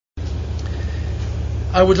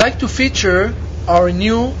I would like to feature our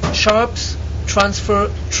new Sharps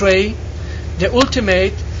transfer tray, the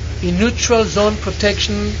ultimate in neutral zone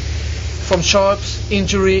protection from Sharps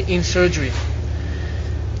injury in surgery.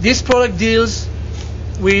 This product deals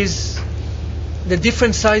with the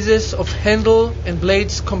different sizes of handle and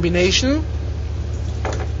blades combination.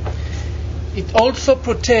 It also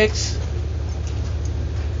protects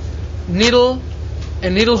needle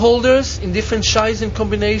and needle holders in different sizes and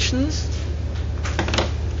combinations.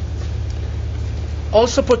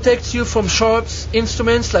 Also protects you from Sharps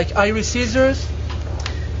instruments like iris scissors,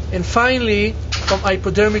 and finally from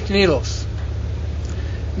hypodermic needles.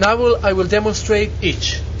 Now I will demonstrate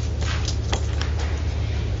each.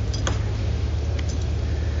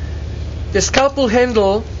 The scalpel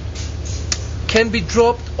handle can be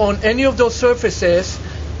dropped on any of those surfaces,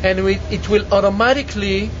 and it will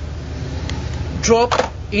automatically drop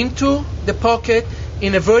into the pocket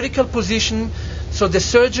in a vertical position, so the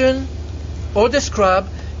surgeon or the scrub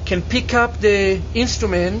can pick up the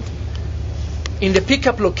instrument in the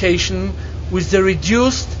pickup location with the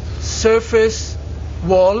reduced surface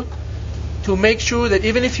wall, to make sure that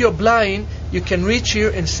even if you're blind, you can reach here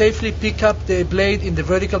and safely pick up the blade in the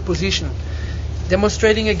vertical position.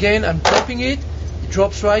 Demonstrating again, I'm dropping it, it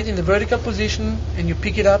drops right in the vertical position, and you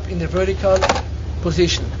pick it up in the vertical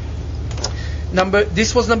position.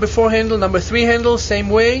 This was number 4 handle. Number 3 handle, same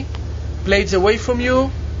way, blades away from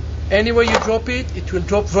you. Anywhere you drop it, it will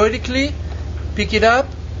drop vertically. Pick it up,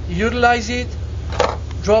 utilize it,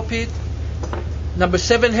 drop it. Number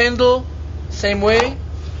 7 handle, same way,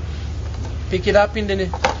 pick it up in the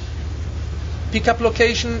pickup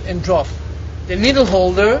location and drop. The needle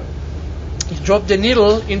holder, you drop the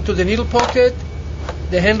needle into the needle pocket.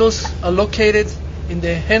 The handles are located in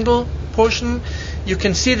the handle portion. You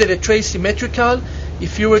can see that the tray is symmetrical.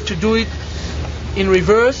 If you were to do it in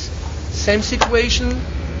reverse, same situation.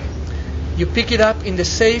 You pick it up in the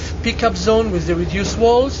safe pickup zone with the reduced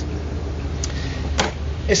walls.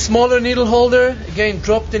 A smaller needle holder, again,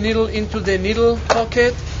 drop the needle into the needle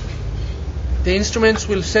pocket. The instruments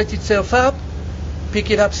will set itself up. Pick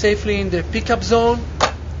it up safely in the pickup zone,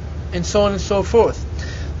 and so on and so forth.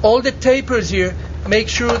 All the tapers here, make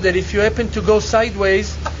sure that if you happen to go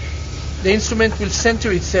sideways, the instrument will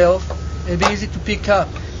center itself and be easy to pick up.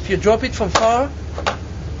 If you drop it from far,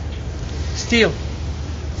 still,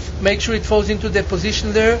 make sure it falls into the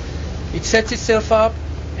position there. It sets itself up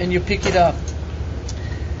and you pick it up.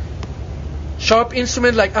 Sharp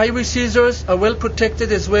instruments like iris scissors are well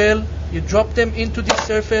protected as well. You drop them into this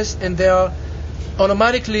surface and they are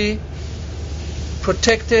automatically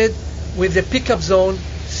protected with the pickup zone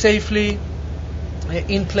safely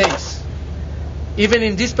in place. Even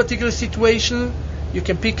in this particular situation, you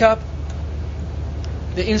can pick up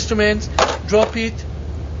the instrument, drop it,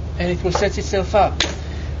 and it will set itself up.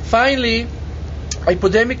 Finally,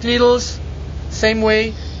 hypodermic needles, same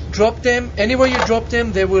way, drop them. Anywhere you drop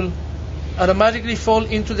them, they will automatically fall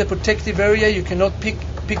into the protective area. You cannot pick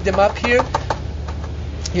them up here.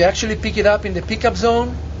 You actually pick it up in the pickup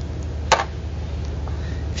zone.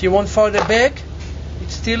 If you want farther back,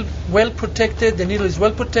 it's still well protected. The needle is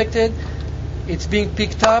well protected. It's being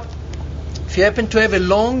picked up. If you happen to have a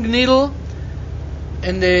long needle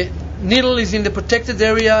and the needle is in the protected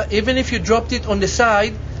area, even if you dropped it on the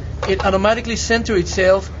side, it automatically centers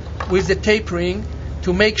itself with the tapering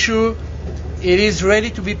to make sure it is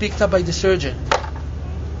ready to be picked up by the surgeon.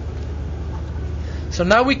 So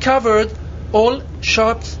now we covered all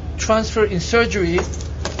Sharps transfer in surgery,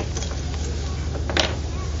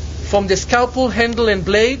 from the scalpel, handle and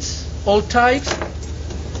blades, all types,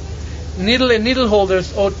 needle and needle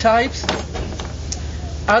holders, all types,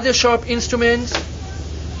 other sharp instruments,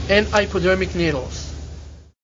 and hypodermic needles.